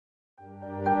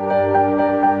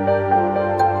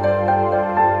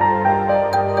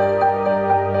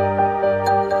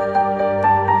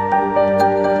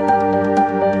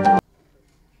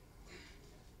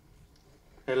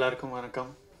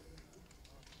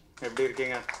எப்படி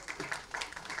இருக்கீங்க?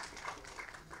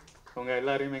 உங்கள்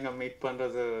எல்லாரையும் இங்கே மீட்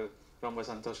பண்ணுறது ரொம்ப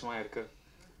சந்தோஷமாக இருக்குது.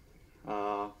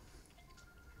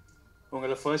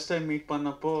 உங்களை ஃபர்ஸ்ட் டைம் மீட்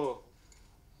பண்ணப்போ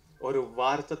ஒரு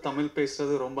வார்த்தை தமிழ்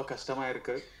பேசுகிறது ரொம்ப கஷ்டமாக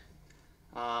இருக்குது.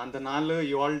 அந்த நாள்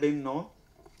யூ ஆல் டின் நோ.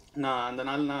 அந்த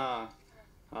நாள் நான்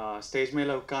ஸ்டேஜ்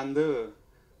மேலே உட்காந்து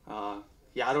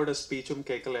யாரோட ஸ்பீச்சும்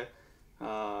கேட்கல.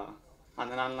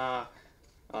 அந்த நாள் நான்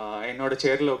என்னோட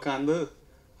சேரில் உட்காந்து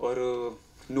ஒரு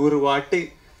 100 வாட்டி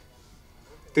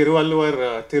திருவள்ளுவர்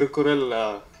திருக்குறள்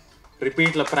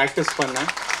ரிப்பீட்டில் ப்ராக்டிஸ்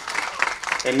பண்ணேன்.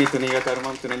 எண்ணி துணிக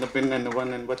கர்மம் துணிந்த பின்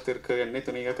என்னுவன் என்பத்திற்கு எண்ணி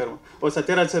துணிக கர்மம். ஓ,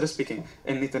 சத்யராஜ் சார் ஸ்பீக்கிங்.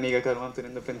 எண்ணி துணிக கர்மம்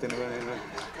துணிந்த பின் திணுவன்.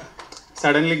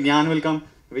 Suddenly Gyan will come.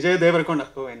 Vijay Devarakonda.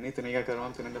 Oh, enni thuniga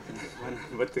karvam thunenda pinna.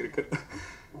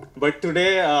 But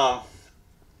today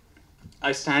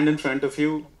I stand in front of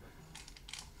you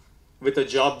with a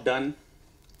job done,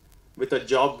 with a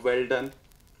job well done,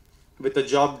 with a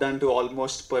job done to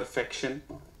almost perfection.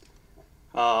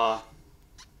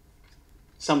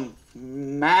 Some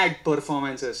mad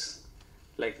performances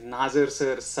like Nazir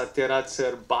sir, Satyaraj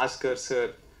sir, Bhaskar sir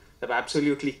have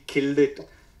absolutely killed it.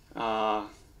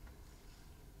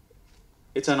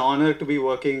 It's an honor to be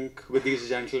working with these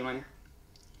gentlemen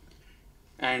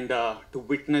and to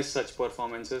witness such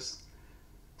performances.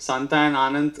 Santa and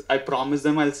Anand, I promised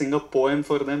them I'll sing a poem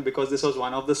for them because this was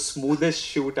one of the smoothest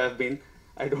shoot I've been.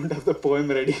 I don't have the poem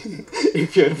ready. If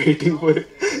you're waiting for it.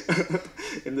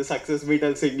 In the success meet,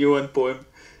 I'll sing you one poem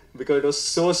because it was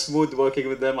so smooth working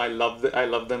with them. I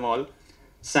love them all.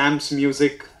 Sam's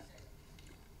music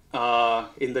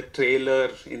in the trailer,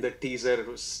 in the teaser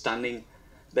was stunning.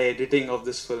 The editing of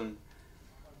this film.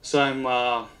 So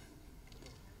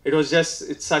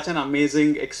it's such an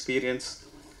amazing experience.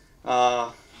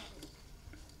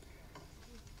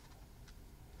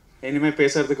 Anyway,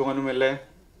 பேசுறதுக்கு ஒன்றும் இல்லை.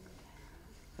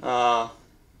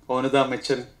 ஒன்றுதான்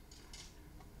மிச்சம்.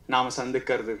 நாம்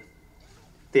சந்திக்கிறது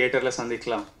தியேட்டரில்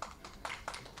சந்திக்கலாம்.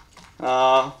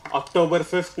 October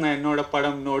 5th நான் என்னோட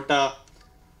படம் நோட்டா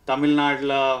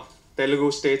தமிழ்நாட்டில்,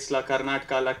 தெலுங்கு ஸ்டேட்ஸில்,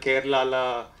 கர்நாடகாவில், கேரளாவில்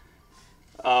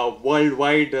வேர்ல்ட்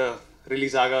வைட்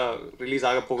ரிலீஸ்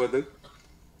ஆக போகுது.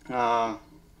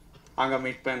 அங்கே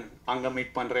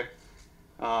மீட் பண்ணுறேன்.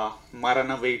 மரண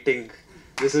waiting.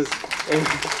 This is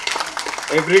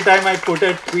every time I put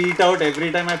a tweet out, every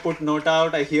time I put Nota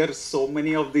out, I hear so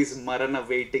many of these marana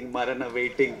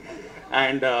waiting,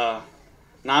 and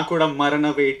na kuda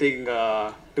marana waiting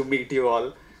to meet you all.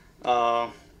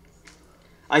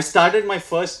 I started my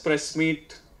first press meet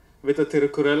with a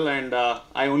Tirukural, and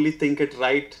I only think it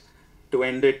right to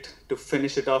end it, to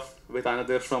finish it off with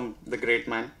another from the great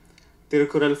man.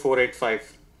 Tirukural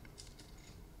 485.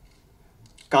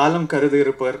 Kalam karudu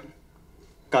irupar,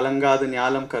 kalangadu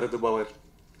nyalam karudubavar.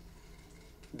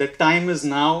 The time is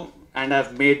now, and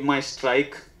I've made my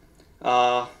strike.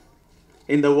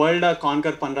 In the world,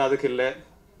 conquer pandradhukku illa,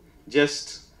 just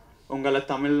ungala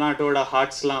Tamil Natoda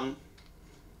heart slam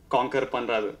conquer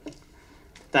pandradhu.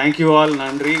 Thank you all,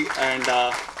 Nandri, and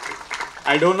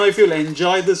I don't know if you'll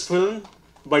enjoy this film,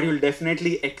 but you'll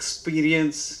definitely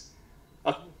experience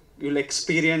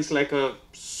like a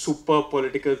super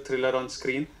political thriller on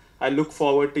screen. I look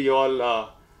forward to you all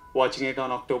watching it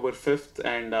on October 5th,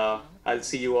 and I'll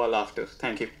see you all after.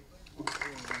 Thank you.